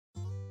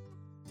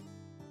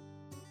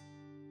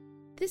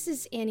This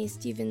is Annie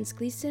Stevens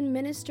Gleason,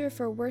 Minister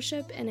for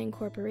Worship and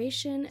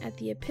Incorporation at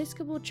the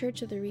Episcopal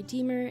Church of the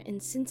Redeemer in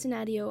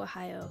Cincinnati,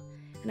 Ohio,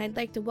 and I'd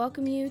like to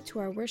welcome you to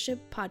our worship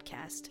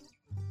podcast.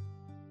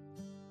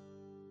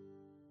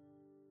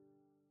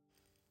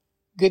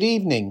 Good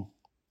evening.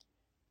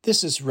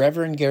 This is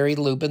Reverend Gary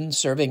Lubin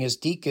serving as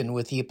deacon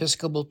with the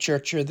Episcopal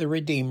Church of the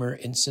Redeemer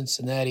in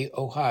Cincinnati,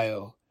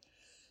 Ohio.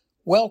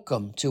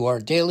 Welcome to our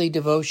daily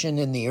devotion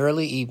in the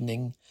early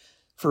evening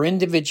for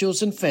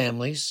individuals and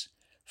families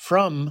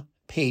from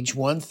page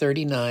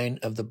 139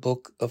 of the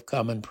Book of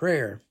Common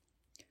Prayer.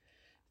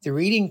 The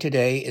reading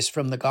today is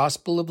from the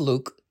Gospel of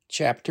Luke,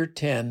 chapter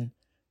 10,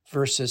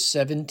 verses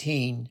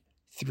 17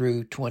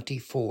 through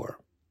 24.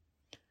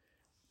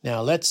 Now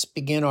let's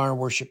begin our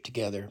worship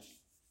together.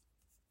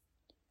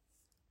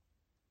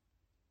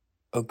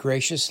 O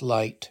gracious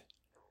light,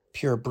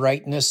 pure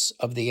brightness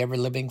of the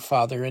ever-living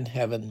Father in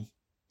heaven,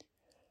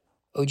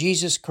 O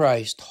Jesus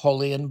Christ,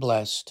 holy and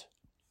blessed,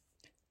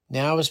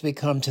 now as we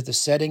come to the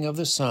setting of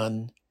the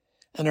sun,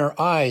 and our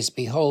eyes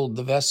behold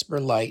the vesper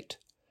light,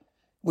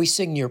 we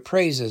sing your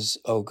praises,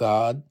 O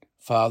God,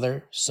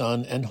 Father,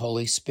 Son, and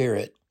Holy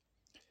Spirit.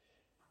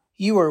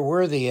 You are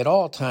worthy at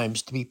all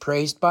times to be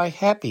praised by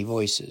happy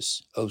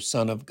voices, O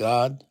Son of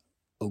God,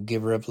 O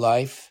Giver of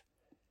life,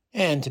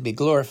 and to be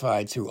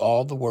glorified through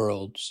all the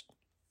worlds.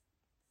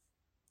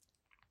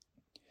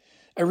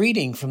 A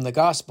reading from the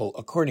Gospel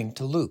according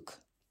to Luke.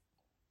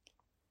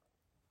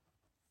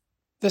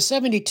 The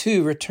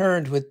 72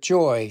 returned with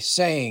joy,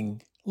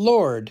 saying,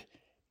 Lord,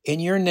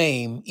 in your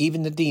name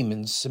even the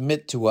demons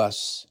submit to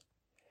us.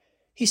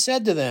 He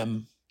said to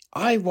them,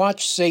 I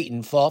watched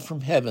Satan fall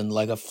from heaven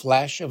like a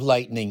flash of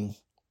lightning.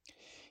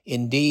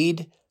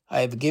 Indeed,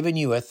 I have given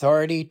you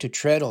authority to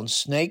tread on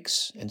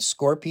snakes and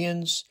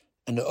scorpions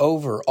and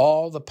over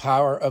all the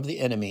power of the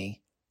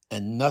enemy,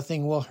 and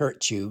nothing will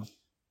hurt you.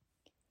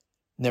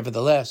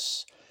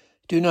 Nevertheless,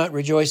 do not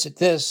rejoice at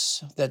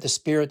this, that the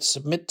spirits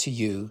submit to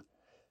you,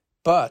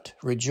 but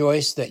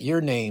rejoice that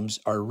your names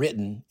are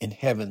written in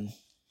heaven.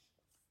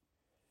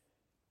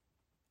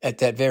 At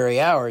that very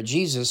hour,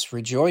 Jesus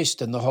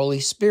rejoiced in the Holy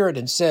Spirit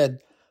and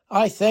said,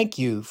 I thank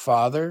you,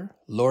 Father,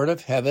 Lord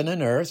of heaven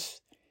and earth,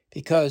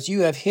 because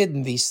you have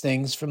hidden these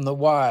things from the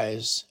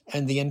wise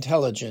and the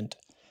intelligent,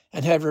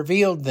 and have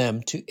revealed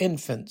them to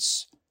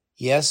infants.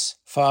 Yes,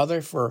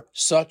 Father, for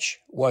such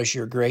was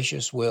your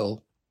gracious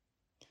will.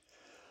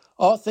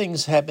 All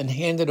things have been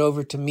handed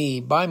over to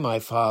me by my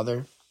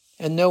Father,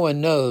 and no one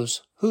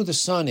knows who the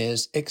Son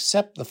is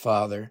except the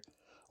Father,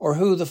 or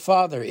who the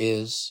Father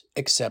is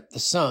except the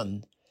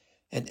Son,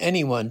 and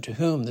anyone to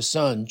whom the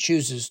Son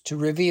chooses to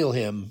reveal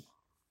him.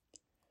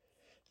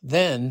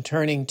 Then,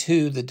 turning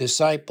to the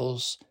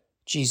disciples,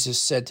 Jesus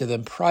said to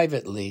them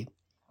privately,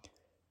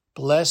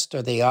 Blessed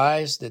are the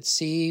eyes that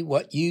see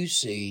what you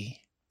see,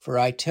 for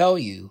I tell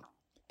you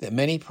that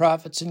many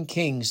prophets and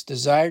kings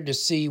desired to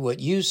see what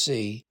you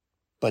see,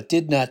 but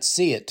did not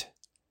see it,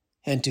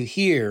 and to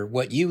hear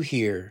what you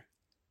hear,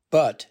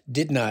 but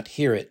did not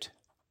hear it.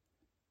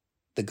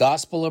 The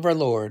Gospel of our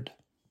Lord.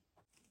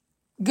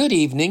 Good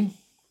evening.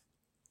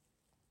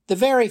 The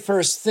very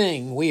first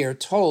thing we are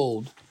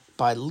told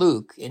by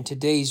Luke in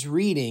today's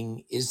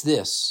reading is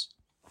this.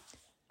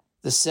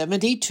 The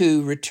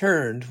 72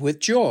 returned with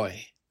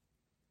joy.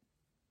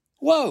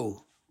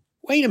 Whoa,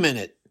 wait a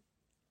minute.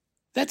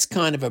 That's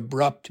kind of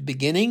abrupt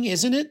beginning,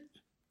 isn't it?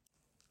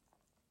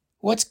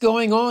 What's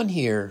going on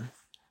here?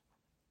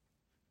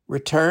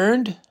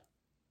 Returned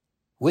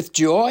with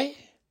joy?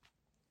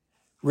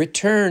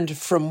 Returned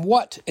from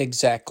what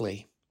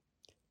exactly?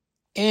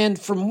 And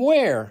from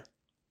where?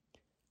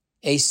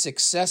 A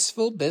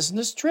successful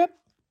business trip?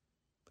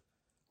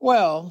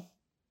 Well,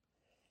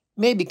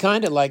 maybe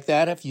kind of like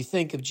that if you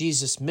think of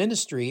Jesus'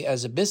 ministry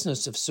as a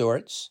business of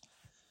sorts.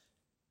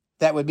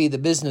 That would be the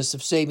business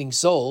of saving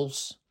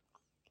souls,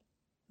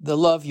 the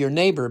love your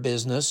neighbor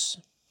business.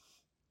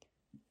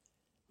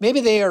 Maybe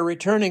they are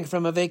returning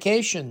from a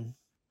vacation.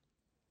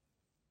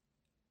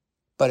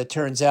 But it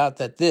turns out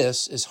that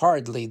this is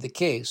hardly the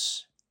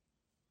case.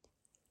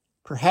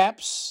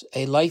 Perhaps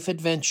a life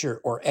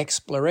adventure or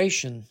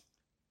exploration.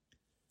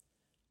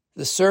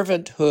 The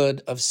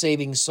servanthood of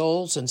saving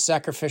souls and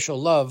sacrificial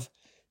love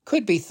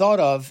could be thought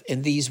of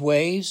in these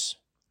ways.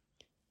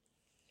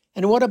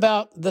 And what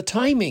about the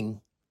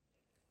timing?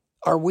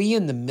 Are we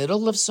in the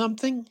middle of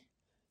something?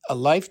 A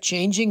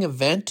life-changing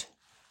event?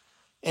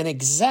 And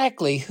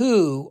exactly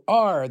who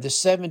are the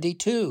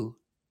 72?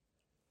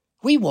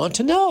 We want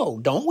to know,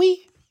 don't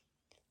we?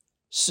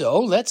 So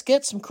let's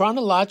get some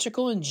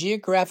chronological and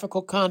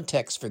geographical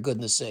context, for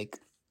goodness sake.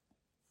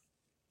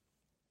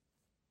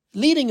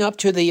 Leading up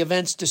to the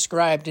events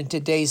described in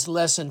today's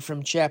lesson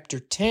from chapter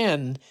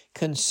 10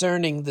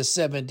 concerning the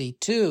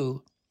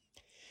 72,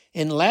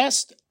 in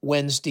last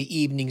Wednesday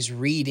evening's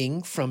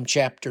reading from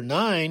chapter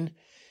 9,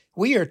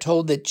 we are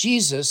told that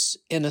Jesus,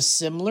 in a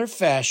similar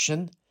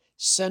fashion,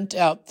 sent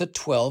out the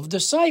 12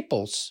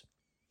 disciples.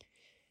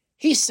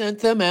 He sent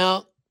them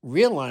out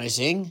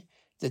realizing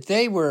that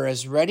they were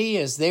as ready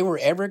as they were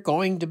ever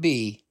going to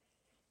be,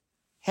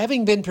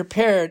 having been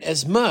prepared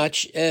as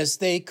much as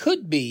they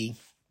could be.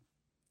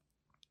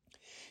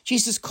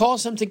 Jesus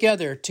calls them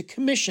together to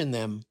commission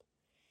them,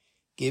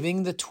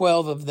 giving the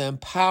 12 of them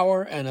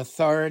power and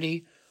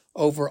authority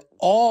over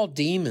all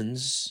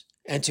demons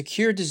and to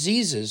cure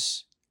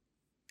diseases,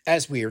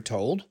 as we are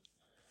told.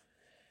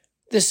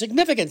 The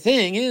significant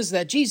thing is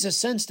that Jesus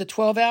sends the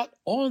 12 out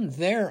on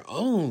their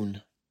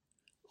own,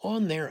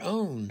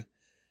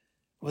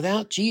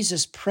 without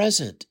Jesus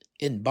present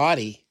in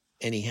body,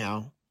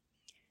 anyhow.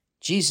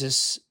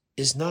 Jesus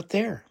is not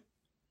there.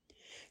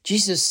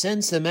 Jesus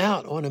sends them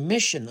out on a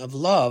mission of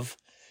love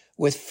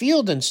with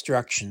field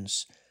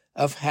instructions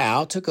of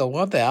how to go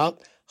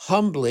about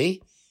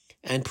humbly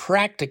and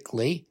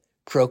practically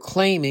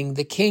proclaiming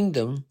the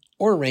kingdom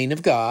or reign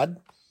of God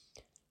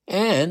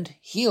and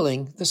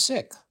healing the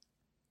sick.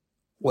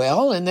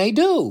 Well, and they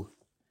do.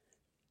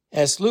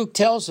 As Luke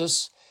tells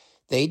us,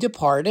 they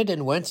departed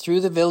and went through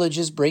the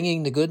villages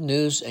bringing the good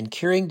news and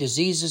curing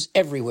diseases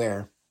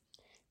everywhere.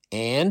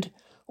 And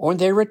on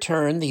their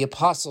return, the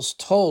apostles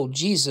told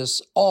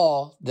Jesus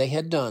all they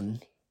had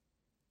done.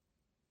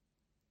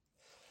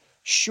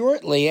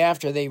 Shortly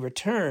after they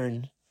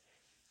return,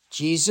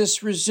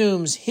 Jesus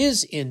resumes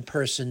his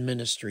in-person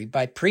ministry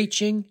by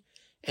preaching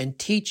and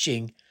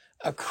teaching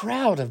a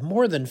crowd of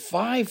more than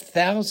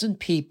 5,000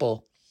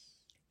 people,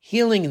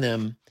 healing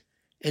them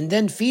and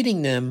then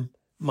feeding them,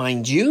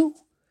 mind you,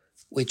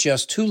 with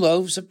just 2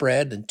 loaves of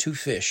bread and 2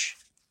 fish.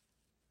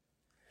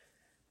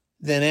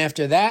 Then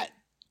after that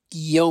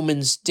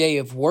yeoman's day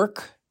of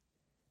work,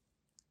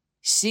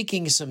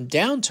 seeking some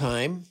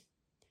downtime,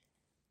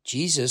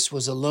 Jesus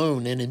was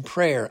alone and in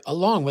prayer,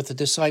 along with the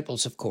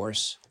disciples, of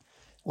course,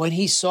 when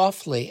he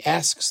softly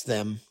asks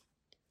them,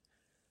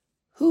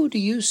 "Who do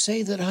you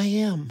say that I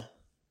am?"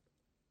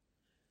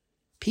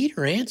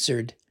 Peter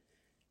answered,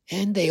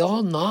 and they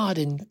all nod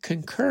in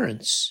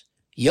concurrence.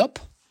 "Yup,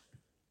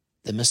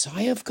 the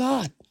Messiah of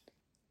God.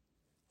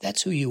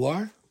 That's who you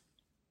are."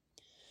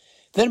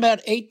 Then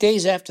about 8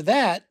 days after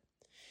that,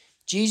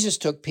 Jesus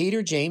took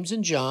Peter, James,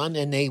 and John,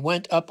 and they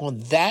went up on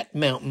that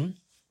mountain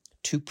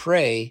to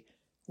pray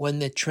when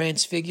the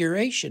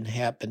transfiguration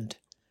happened,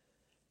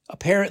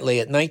 apparently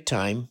at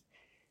nighttime,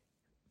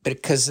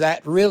 because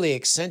that really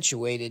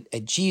accentuated a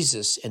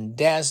Jesus in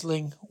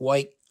dazzling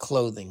white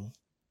clothing.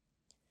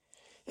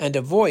 And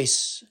a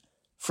voice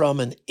from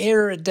an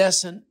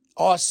iridescent,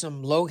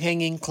 awesome,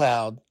 low-hanging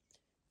cloud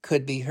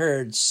could be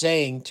heard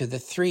saying to the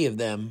 3 of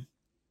them,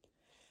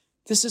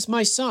 "This is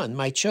my son,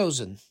 my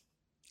chosen.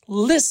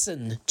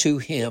 Listen to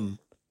him,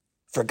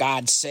 for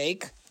God's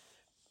sake."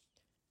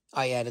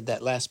 I added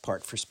that last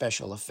part for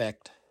special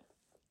effect.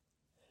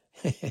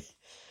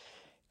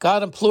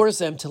 God implores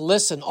them to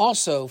listen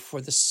also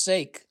for the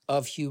sake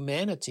of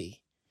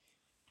humanity,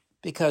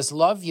 because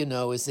love, you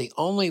know, is the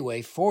only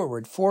way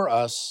forward for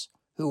us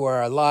who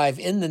are alive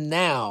in the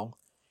now,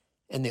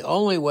 and the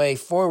only way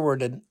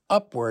forward and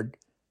upward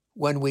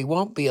when we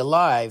won't be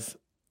alive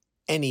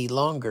any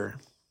longer.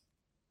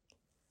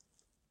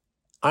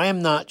 I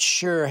am not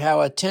sure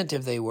how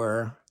attentive they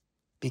were,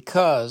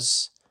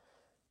 because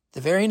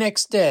the very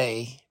next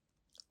day,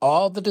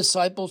 all the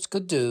disciples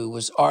could do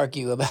was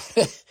argue about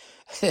it.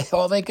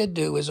 All they could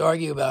do was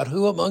argue about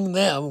who among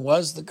them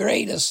was the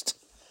greatest.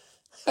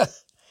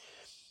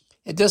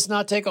 It does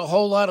not take a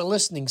whole lot of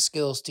listening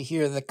skills to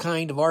hear the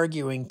kind of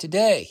arguing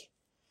today.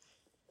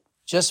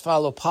 Just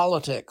follow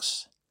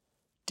politics.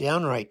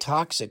 Downright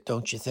toxic,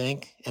 don't you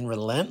think? And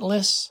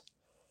relentless.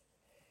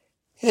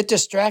 It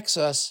distracts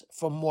us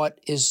from what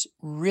is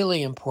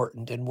really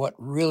important and what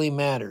really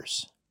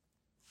matters.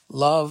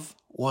 Love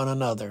one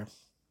another.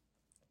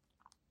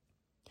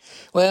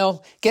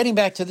 Well, getting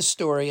back to the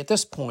story, at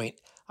this point,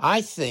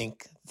 I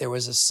think there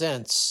was a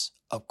sense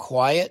of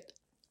quiet,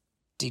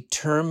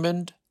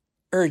 determined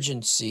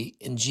urgency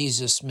in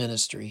Jesus'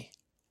 ministry.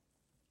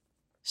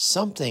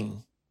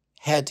 Something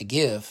had to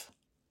give.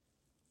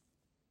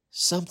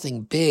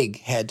 Something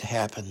big had to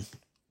happen.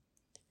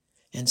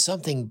 And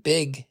something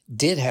big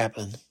did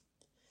happen.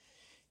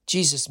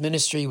 Jesus'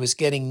 ministry was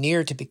getting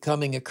near to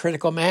becoming a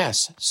critical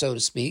mass, so to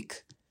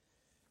speak.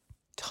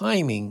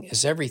 Timing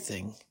is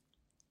everything.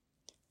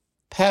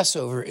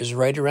 Passover is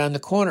right around the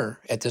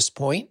corner at this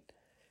point.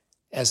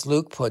 As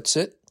Luke puts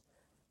it,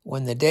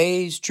 when the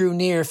days drew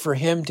near for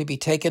him to be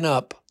taken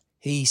up,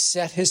 he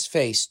set his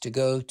face to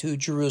go to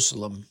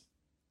Jerusalem.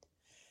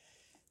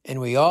 And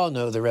we all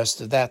know the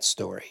rest of that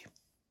story.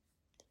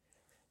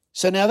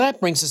 So now that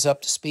brings us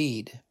up to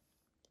speed.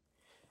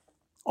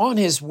 On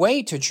his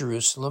way to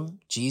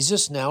Jerusalem,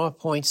 Jesus now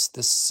appoints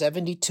the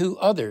 72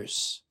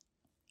 others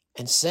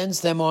and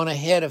sends them on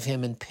ahead of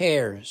him in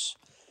pairs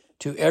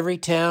to every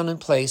town and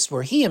place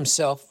where he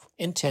himself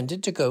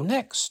intended to go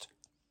next.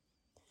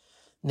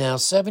 Now,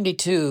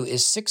 72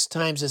 is 6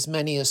 times as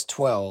many as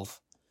 12,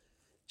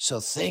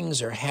 so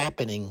things are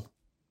happening.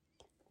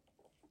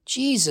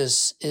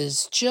 Jesus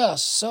is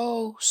just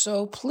so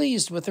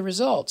pleased with the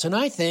results, and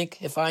I think,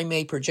 if I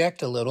may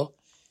project a little,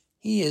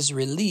 he is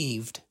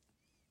relieved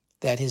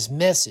that his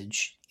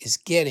message is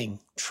getting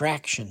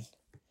traction.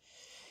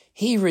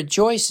 He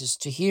rejoices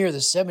to hear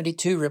the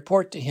 72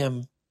 report to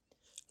him,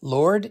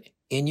 "Lord,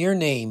 in your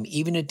name,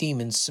 even the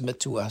demons submit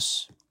to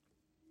us."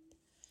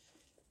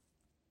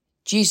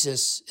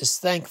 Jesus is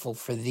thankful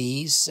for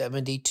these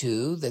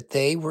 72 that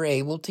they were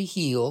able to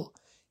heal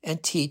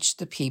and teach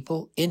the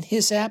people in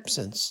his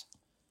absence.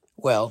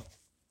 Well,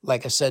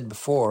 like I said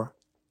before,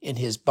 in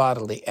his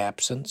bodily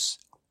absence.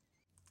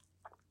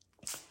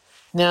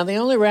 Now, the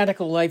only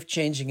radical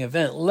life-changing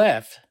event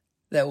left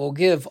that will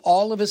give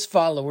all of his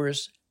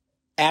followers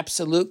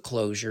absolute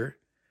closure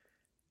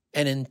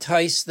and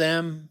entice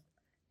them,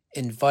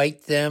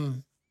 invite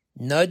them,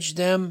 nudge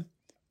them,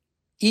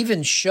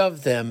 even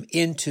shove them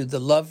into the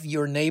love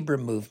your neighbor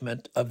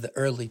movement of the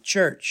early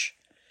church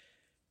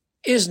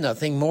is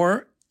nothing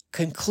more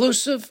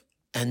conclusive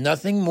and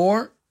nothing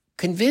more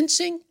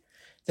convincing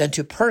than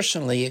to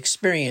personally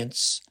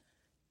experience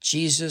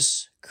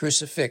Jesus'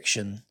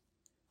 crucifixion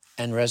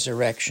and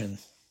resurrection.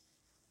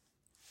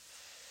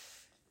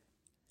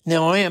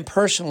 Now, I am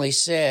personally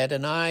sad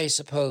and I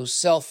suppose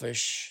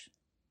selfish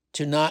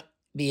to not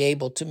be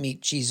able to meet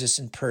Jesus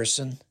in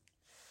person,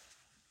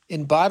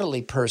 in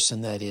bodily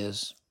person, that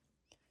is.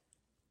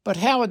 But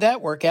how would that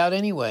work out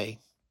anyway?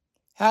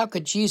 How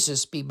could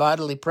Jesus be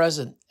bodily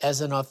present as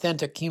an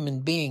authentic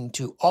human being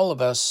to all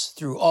of us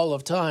through all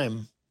of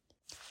time?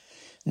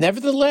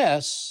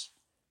 Nevertheless,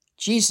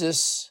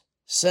 Jesus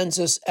sends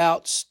us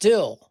out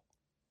still.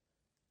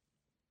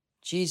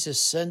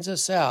 Jesus sends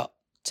us out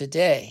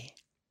today,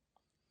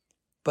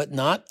 but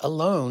not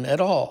alone at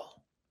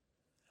all.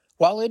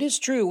 While it is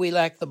true we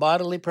lack the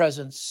bodily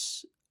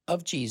presence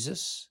of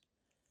Jesus,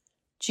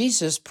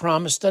 Jesus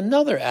promised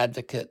another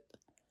advocate,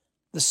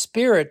 the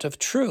Spirit of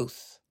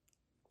truth,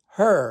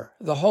 her,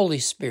 the Holy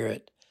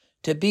Spirit,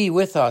 to be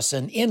with us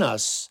and in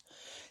us,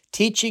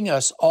 teaching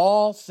us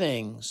all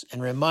things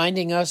and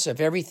reminding us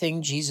of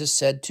everything Jesus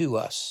said to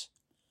us.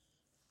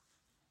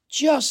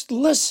 Just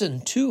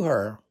listen to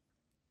her.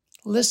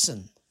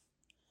 Listen.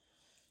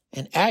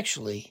 And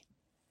actually,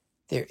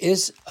 there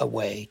is a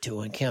way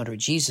to encounter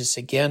Jesus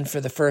again for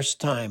the first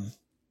time,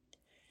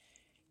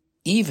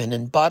 even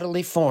in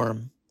bodily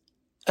form,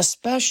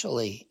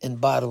 especially in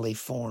bodily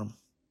form.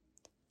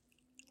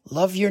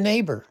 Love your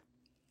neighbor.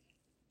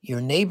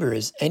 Your neighbor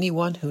is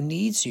anyone who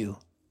needs you.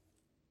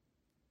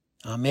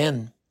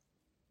 Amen.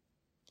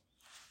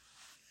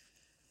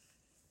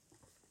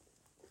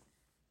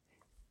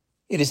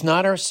 It is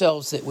not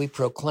ourselves that we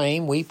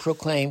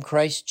proclaim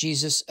Christ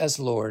Jesus as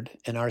Lord,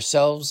 and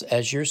ourselves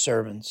as your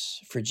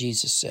servants, for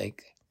Jesus'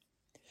 sake.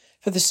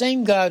 For the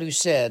same God who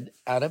said,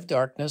 "Out of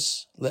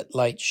darkness let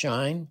light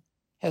shine,"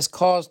 has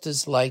caused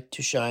his light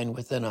to shine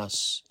within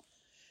us,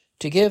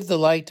 to give the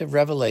light of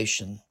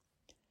revelation,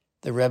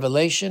 the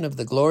revelation of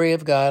the glory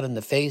of God in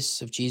the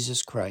face of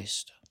Jesus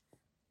Christ.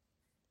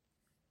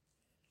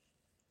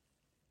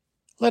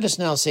 Let us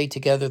now say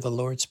together the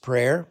Lord's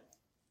Prayer.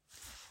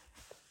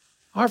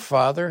 Our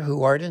Father,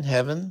 who art in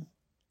heaven,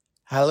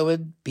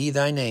 hallowed be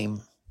thy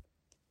name.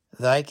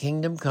 Thy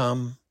kingdom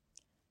come,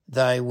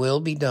 thy will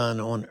be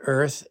done on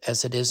earth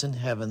as it is in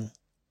heaven.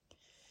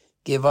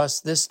 Give us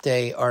this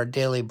day our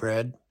daily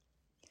bread,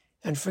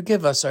 and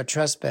forgive us our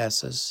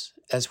trespasses,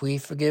 as we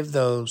forgive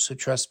those who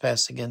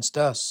trespass against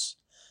us.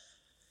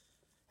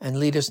 And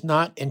lead us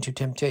not into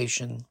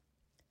temptation,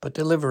 but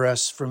deliver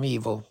us from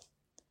evil.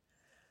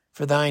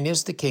 For thine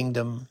is the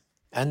kingdom,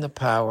 and the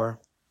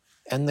power,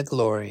 and the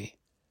glory,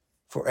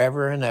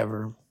 forever and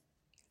ever.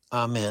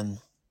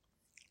 Amen.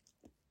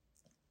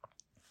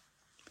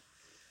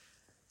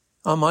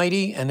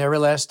 Almighty and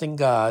everlasting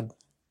God,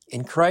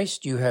 in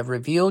Christ you have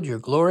revealed your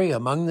glory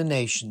among the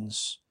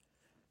nations.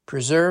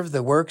 Preserve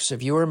the works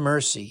of your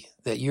mercy,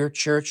 that your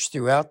church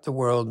throughout the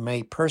world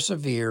may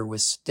persevere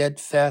with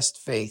steadfast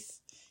faith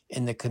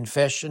in the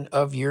confession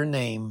of your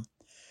name,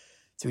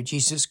 through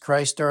Jesus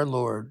Christ our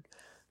Lord,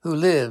 who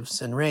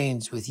lives and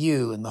reigns with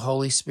you in the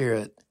Holy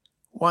Spirit,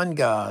 one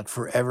God,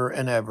 forever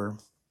and ever.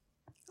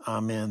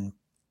 Amen.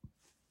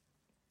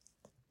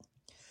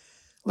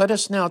 Let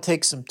us now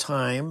take some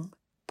time,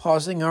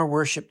 pausing our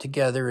worship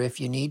together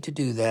if you need to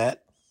do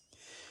that,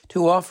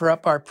 to offer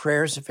up our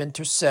prayers of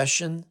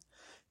intercession,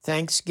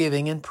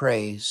 thanksgiving, and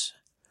praise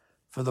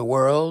for the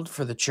world,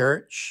 for the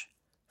church,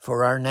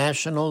 for our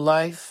national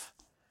life,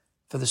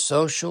 for the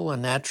social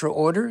and natural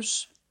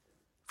orders,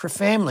 for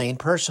family and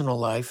personal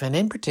life, and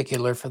in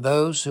particular for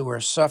those who are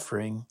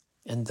suffering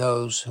and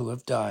those who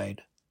have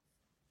died.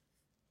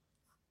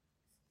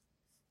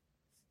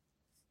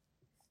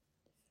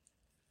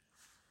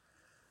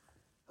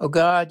 O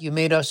God, you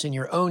made us in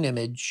your own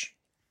image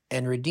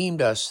and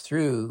redeemed us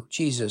through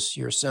Jesus,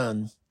 your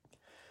Son.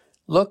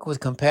 Look with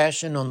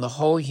compassion on the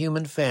whole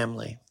human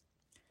family.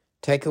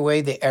 Take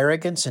away the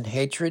arrogance and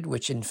hatred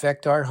which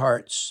infect our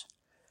hearts.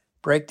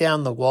 Break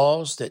down the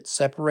walls that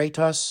separate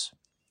us.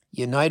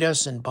 Unite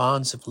us in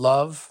bonds of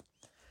love,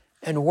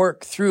 and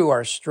work through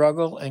our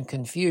struggle and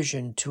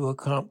confusion to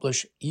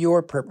accomplish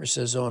your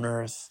purposes on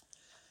earth,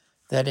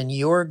 that in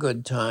your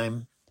good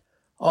time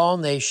all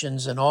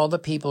nations and all the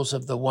peoples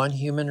of the one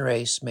human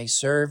race may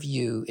serve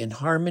you in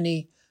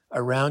harmony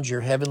around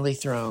your heavenly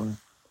throne.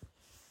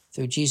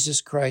 through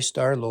Jesus Christ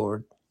our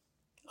Lord.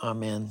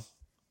 Amen.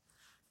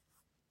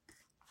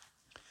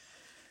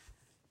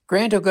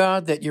 Grant, O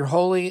God, that your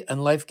holy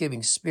and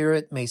life-giving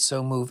Spirit may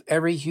so move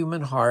every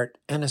human heart,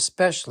 and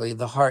especially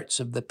the hearts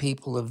of the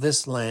people of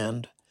this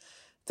land,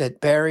 that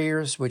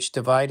barriers which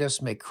divide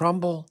us may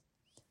crumble,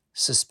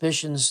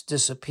 suspicions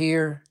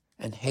disappear,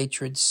 and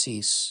hatred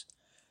cease.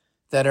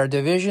 That our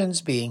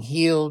divisions being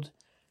healed,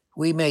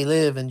 we may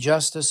live in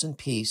justice and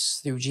peace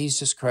through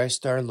Jesus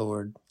Christ our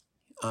Lord.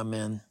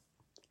 Amen.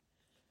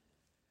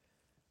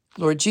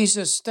 Lord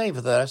Jesus, stay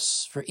with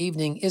us, for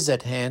evening is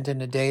at hand and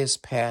the day is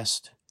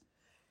past.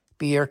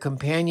 Be our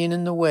companion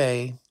in the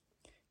way,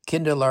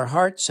 kindle our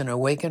hearts and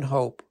awaken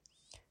hope,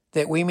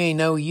 that we may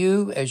know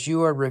you as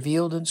you are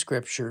revealed in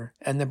Scripture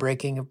and the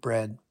breaking of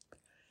bread.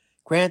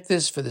 Grant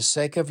this for the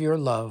sake of your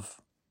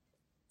love.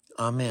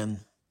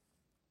 Amen.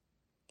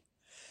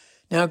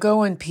 Now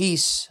go in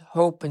peace,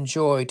 hope, and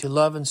joy to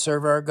love and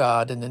serve our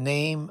God in the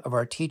name of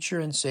our teacher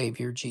and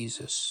Savior,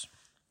 Jesus.